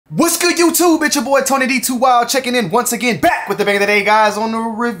What's good, YouTube? It's your boy Tony D2 Wild checking in once again, back with the bang of the day, guys, on the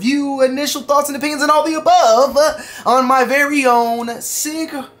review, initial thoughts and opinions, and all the above on my very own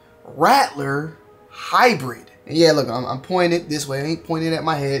SIG Rattler Hybrid. And yeah, look, I'm pointing it this way. I ain't pointing it at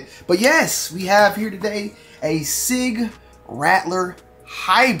my head. But yes, we have here today a SIG Rattler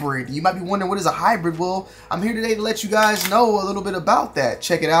Hybrid. You might be wondering, what is a hybrid? Well, I'm here today to let you guys know a little bit about that.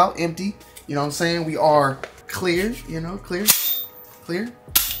 Check it out, empty. You know what I'm saying? We are clear, you know, clear.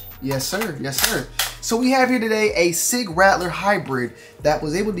 Yes, sir. Yes, sir. So we have here today a SIG Rattler Hybrid that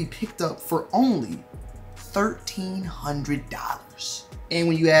was able to be picked up for only $1,300. And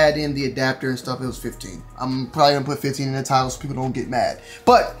when you add in the adapter and stuff, it was $15. I'm probably gonna put 15 in the title so people don't get mad.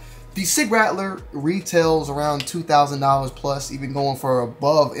 But the SIG Rattler retails around $2,000 plus, even going for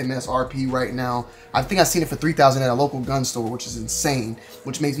above MSRP right now. I think I've seen it for $3,000 at a local gun store, which is insane,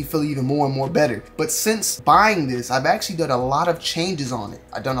 which makes me feel even more and more better. But since buying this, I've actually done a lot of changes on it.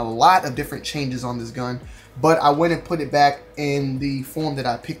 I've done a lot of different changes on this gun, but I went and put it back in the form that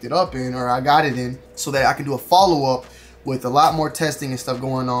I picked it up in, or I got it in, so that I can do a follow-up with a lot more testing and stuff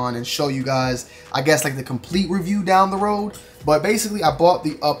going on and show you guys, I guess, like the complete review down the road. But basically, I bought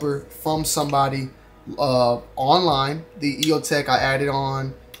the upper from somebody online. The EOTech I added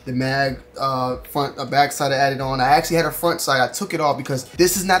on, the mag back side I added on. I actually had a front side. I took it off because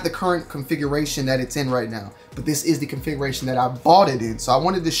this is not the current configuration that it's in right now, but this is the configuration that I bought it in. So I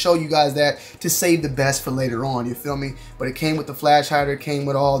wanted to show you guys that to save the best for later on, you feel me? But it came with the flash hider, it came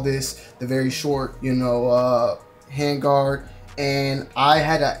with all this, the very short, you know, handguard, and I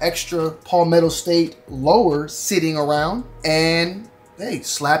had an extra Palmetto State lower sitting around, and hey,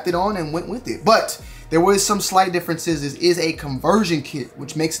 slapped it on and went with it. But there was some slight differences. This is a conversion kit,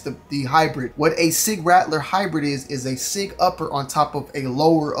 which makes the hybrid. What a SIG Rattler hybrid is a SIG upper on top of a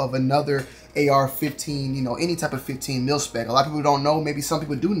lower of another AR-15, you know, any type of 15 mil spec. A lot of people don't know, maybe some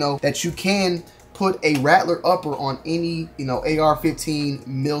people do know, that you can put a Rattler upper on any, you know, AR-15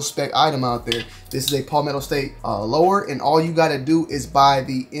 mil spec item out there. This is a Palmetto State lower, and all you got to do is buy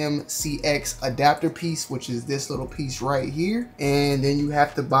the MCX adapter piece, which is this little piece right here, and then you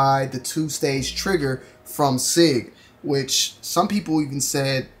have to buy the 2-stage trigger from SIG, which some people even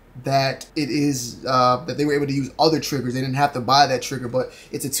said that it is that they were able to use other triggers. They didn't have to buy that trigger, but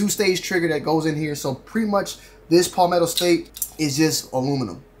it's a 2-stage trigger that goes in here. So pretty much this Palmetto State is just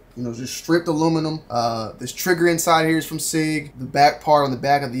aluminum. You know, just stripped aluminum. This trigger inside here is from SIG. The back part on the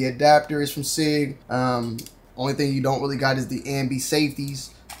back of the adapter is from SIG. Only thing you don't really got is the ambi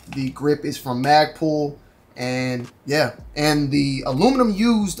safeties. The grip is from Magpul. And yeah, and the aluminum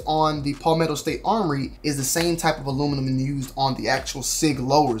used on the Palmetto State Armory is the same type of aluminum used on the actual SIG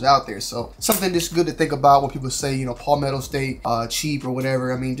lowers out there. So something just good to think about when people say, you know, Palmetto State cheap or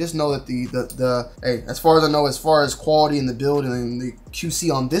whatever. I mean, just know that hey, as far as I know, as far as quality in the build and the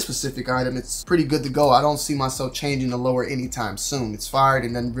QC on this specific item, it's pretty good to go. I don't see myself changing the lower anytime soon. It's fired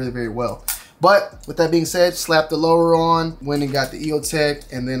and done really, very well. But with that being said, slap the lower on, went and got the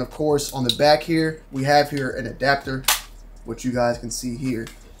EOTech, and then of course on the back here, we have here an adapter, which you guys can see here.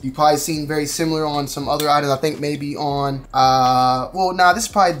 You've probably seen very similar on some other items. I think maybe on, well, nah, this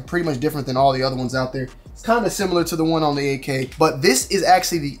is probably pretty much different than all the other ones out there. It's kind of similar to the one on the AK, but this is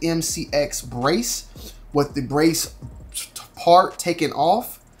actually the MCX brace with the brace part taken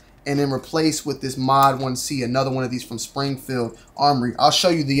off and then replaced with this Mod 1C, another one of these from Springfield Armory. I'll show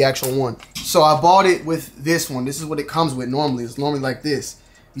you the actual one. So I bought it with this one. This is what it comes with normally. It's normally like this.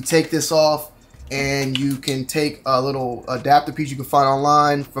 You take this off and you can take a little adapter piece you can find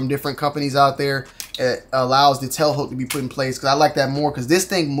online from different companies out there. It allows the tail hook to be put in place, because I like that more, because this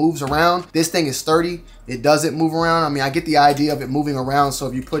thing moves around. This thing is sturdy. It doesn't move around. I mean, I get the idea of it moving around, so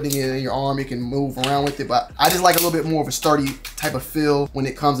if you're putting it in your arm, you can move around with it, but I just like a little bit more of a sturdy type of feel when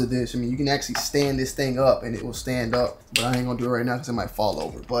it comes to this. I mean, you can actually stand this thing up and it will stand up, but I ain't gonna do it right now because it might fall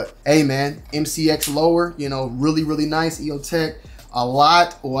over. But hey man, MCX lower, you know, really, really nice. EOTech, a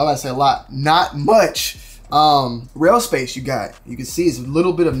lot, well, I say a lot, not much rail space you got. You can see it's a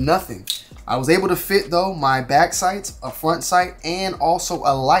little bit of nothing. I was able to fit though my back sights, a front sight, and also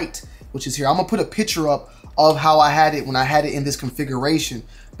a light, which is here. I'm gonna put a picture up of how I had it when I had it in this configuration.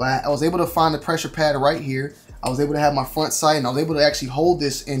 But I was able to find the pressure pad right here. I was able to have my front sight, and I was able to actually hold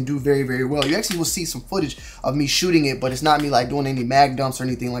this and do very, very well. You actually will see some footage of me shooting it, but it's not me like doing any mag dumps or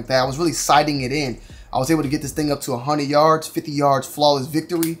anything like that. I was really sighting it in. I was able to get this thing up to 100 yards, 50 yards, flawless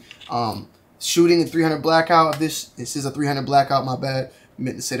victory. Shooting a 300 blackout. This is a 300 blackout, my bad. I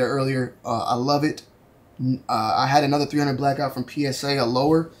meant to say that earlier. I love it. I had another 300 blackout from PSA, a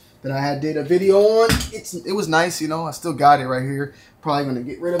lower, that I did a video on. It was nice, you know. I still got it right here. Probably gonna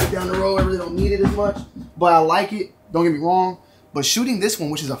get rid of it down the road. I really don't need it as much, but I like it. Don't get me wrong. But shooting this one,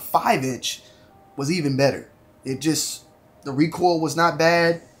 which is a 5-inch, was even better. It just, the recoil was not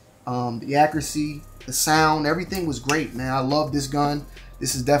bad. The accuracy, the sound, everything was great, man. I love this gun.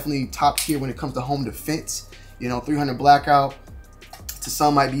 This is definitely top tier when it comes to home defense. You know, 300 blackout to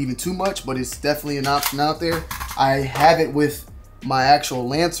some might be even too much, but it's definitely an option out there. I have it with my actual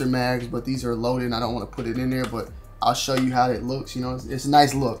Lancer mags, but these are loaded and I don't want to put it in there, but I'll show you how it looks. You know, it's a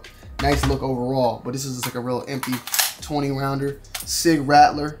nice look overall, but this is just like a real empty 20 rounder. SIG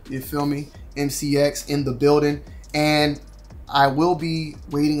Rattler, you feel me? MCX in the building. And I will be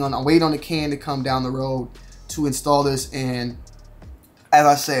waiting on the can to come down the road to install this. And as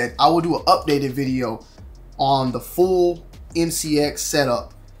I said, I will do an updated video on the full MCX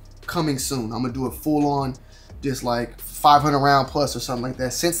setup coming soon. I'm gonna do a full on, just like 500 round plus or something like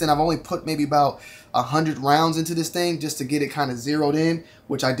that. Since then, I've only put maybe about 100 rounds into this thing just to get it kind of zeroed in,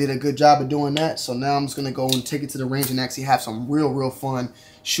 which I did a good job of doing that. So now I'm just gonna go and take it to the range and actually have some real fun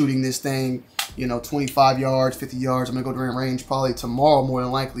shooting this thing. You know, 25 yards, 50 yards. I'm gonna go to the range probably tomorrow more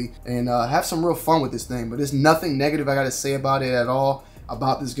than likely, and have some real fun with this thing. But there's nothing negative I gotta say about it at all,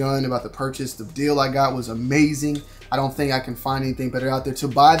 about this gun, about the purchase. The deal I got was amazing. I don't think I can find anything better out there. To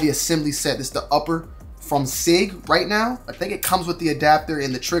buy the assembly set, this is the upper from SIG right now. I think it comes with the adapter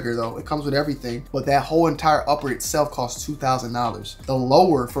and the trigger though. It comes with everything, but that whole entire upper itself costs $2,000. The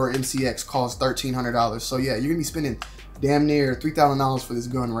lower for MCX costs $1,300. So yeah, you're gonna be spending damn near $3,000 for this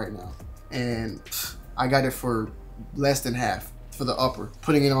gun right now. And I got it for less than half for the upper.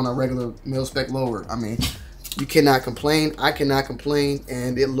 Putting it on a regular mil-spec lower, I mean, you cannot complain. I cannot complain,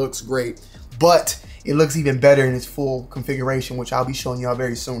 and it looks great. But it looks even better in its full configuration, which I'll be showing y'all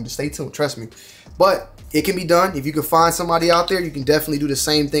very soon. Just stay tuned, trust me. But it can be done. If you can find somebody out there, you can definitely do the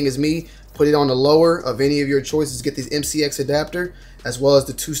same thing as me. Put it on the lower of any of your choices. Get this MCX adapter, as well as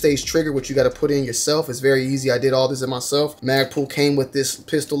the 2-stage trigger, which you got to put in yourself. It's very easy. I did all this myself. Magpul came with this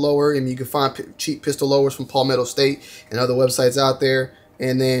pistol lower, and you can find cheap pistol lowers from Palmetto State and other websites out there.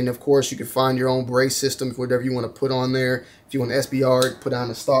 And then, of course, you can find your own brace system, whatever you want to put on there. If you want SBR, put down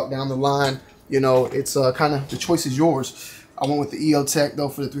the stock down the line. You know, it's kind of, the choice is yours. I went with the EOTech, though,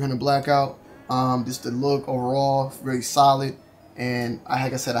 for the 300 blackout. Just the look overall, very solid. And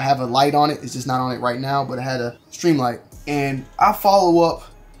like I said, I have a light on it. It's just not on it right now, but I had a stream light. And I follow up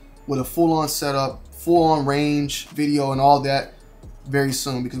with a full-on setup, full-on range video and all that very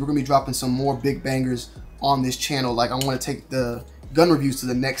soon, because we're going to be dropping some more big bangers on this channel. Like, I want to take the gun reviews to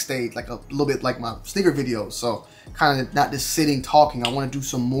the next stage, like a little bit like my sneaker videos. So kind of not just sitting talking. I want to do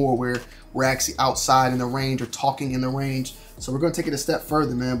some more where we're actually outside in the range or talking in the range. So we're going to take it a step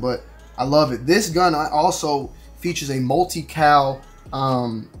further, man. But I love it. This gun also features a multi-cal,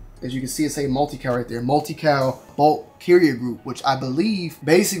 as you can see, it say multi-cal right there, multi-cal bolt carrier group, which I believe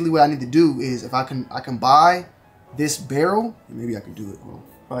basically what I need to do is, if I can buy this barrel, maybe I can do it. Well,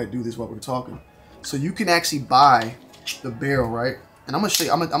 probably do this while we're talking. So you can actually buy the barrel, right? And I'm gonna show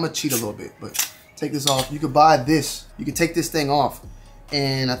you, I'm gonna cheat a little bit, but take this off. You could buy this. You can take this thing off,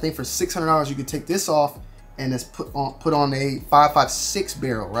 and I think for $600 you could take this off and it's put on a 5.56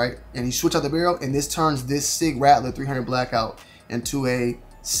 barrel, right? And you switch out the barrel, and this turns this SIG Rattler 300 blackout into a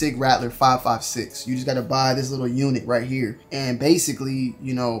SIG Rattler 5.56. You just got to buy this little unit right here, and basically,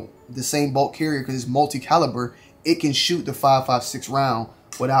 you know, the same bolt carrier, because it's multi-caliber, it can shoot the 5.56 round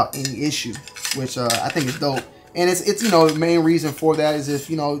without any issue, which I think is dope. And it's you know, the main reason for that is, if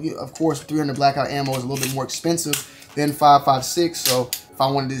you know, of course 300 blackout ammo is a little bit more expensive than 5.56. So if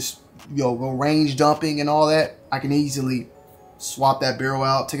I wanted to just, you know, go range dumping and all that, I can easily swap that barrel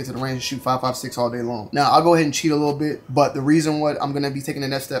out, take it to the range and shoot 5.56 all day long. Now I'll go ahead and cheat a little bit, but the reason what I'm gonna be taking the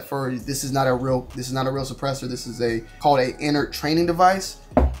next step further, this is not a real suppressor. This is called a inert training device,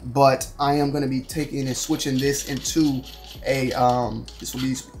 but I am gonna be taking and switching this into a this will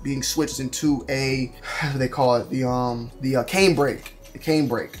be being switched into a, how do they call it, the cane brake,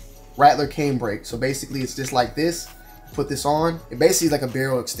 Rattler cane brake. So basically it's just like this. Put this on, it basically is like a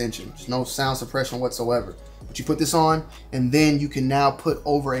barrel extension. There's no sound suppression whatsoever. But you put this on, and then you can now put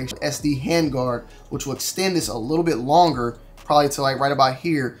over a SD handguard, which will extend this a little bit longer, probably to like right about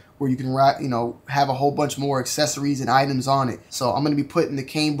here, where you can, you know, have a whole bunch more accessories and items on it. So I'm gonna be putting the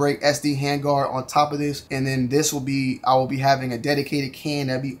cane brake SD handguard on top of this, and then this will be, I will be having a dedicated can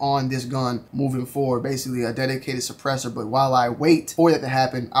that be on this gun moving forward, basically a dedicated suppressor. But while I wait for that to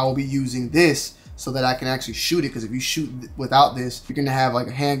happen, I will be using this so that I can actually shoot it, because if you shoot without this, you're gonna have like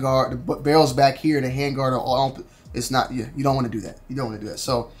a handguard, the barrel's back here, the handguard are all, it's not, yeah, you don't wanna do that. You don't wanna do that.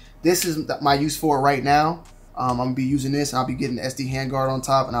 So this is my use for it right now. I'm gonna be using this, and I'll be getting the SD handguard on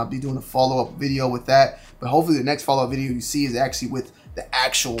top, and I'll be doing a follow-up video with that. But hopefully the next follow-up video you see is actually with the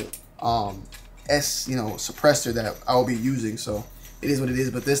actual S, you know, suppressor that I will be using. So it is what it is.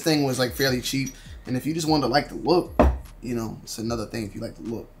 But this thing was like fairly cheap, and if you just wanted to like the look, you know, it's another thing. If you like the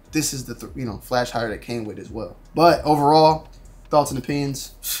look, this is the you know, flash hider that came with as well. But overall, thoughts and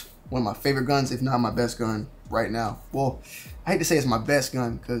opinions. One of my favorite guns, if not my best gun right now. Well, I hate to say it's my best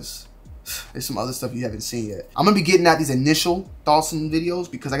gun because there's some other stuff you haven't seen yet. I'm gonna be getting out these initial thoughts and videos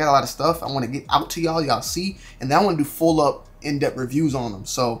because I got a lot of stuff I want to get out to y'all see, and then I want to do full up in-depth reviews on them.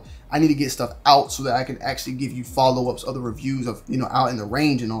 So I need to get stuff out so that I can actually give you follow-ups, other reviews of, you know, out in the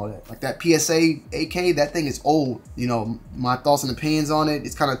range and all that. Like that PSA AK, that thing is old. You know, my thoughts and opinions on it,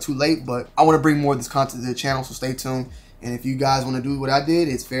 it's kind of too late, but I want to bring more of this content to the channel, so stay tuned. And if you guys want to do what I did,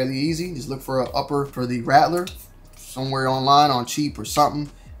 it's fairly easy. Just look for an upper for the Rattler somewhere online on cheap or something,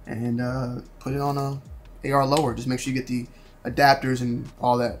 and put it on a AR lower. Just make sure you get the adapters and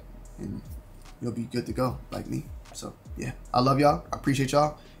all that, and you'll be good to go like me. So yeah, I love y'all. I appreciate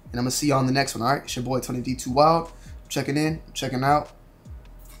y'all, and I'm gonna see y'all on the next one. All right, it's your boy Tony D2 Wild. I'm checking in, I'm checking out.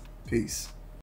 Peace.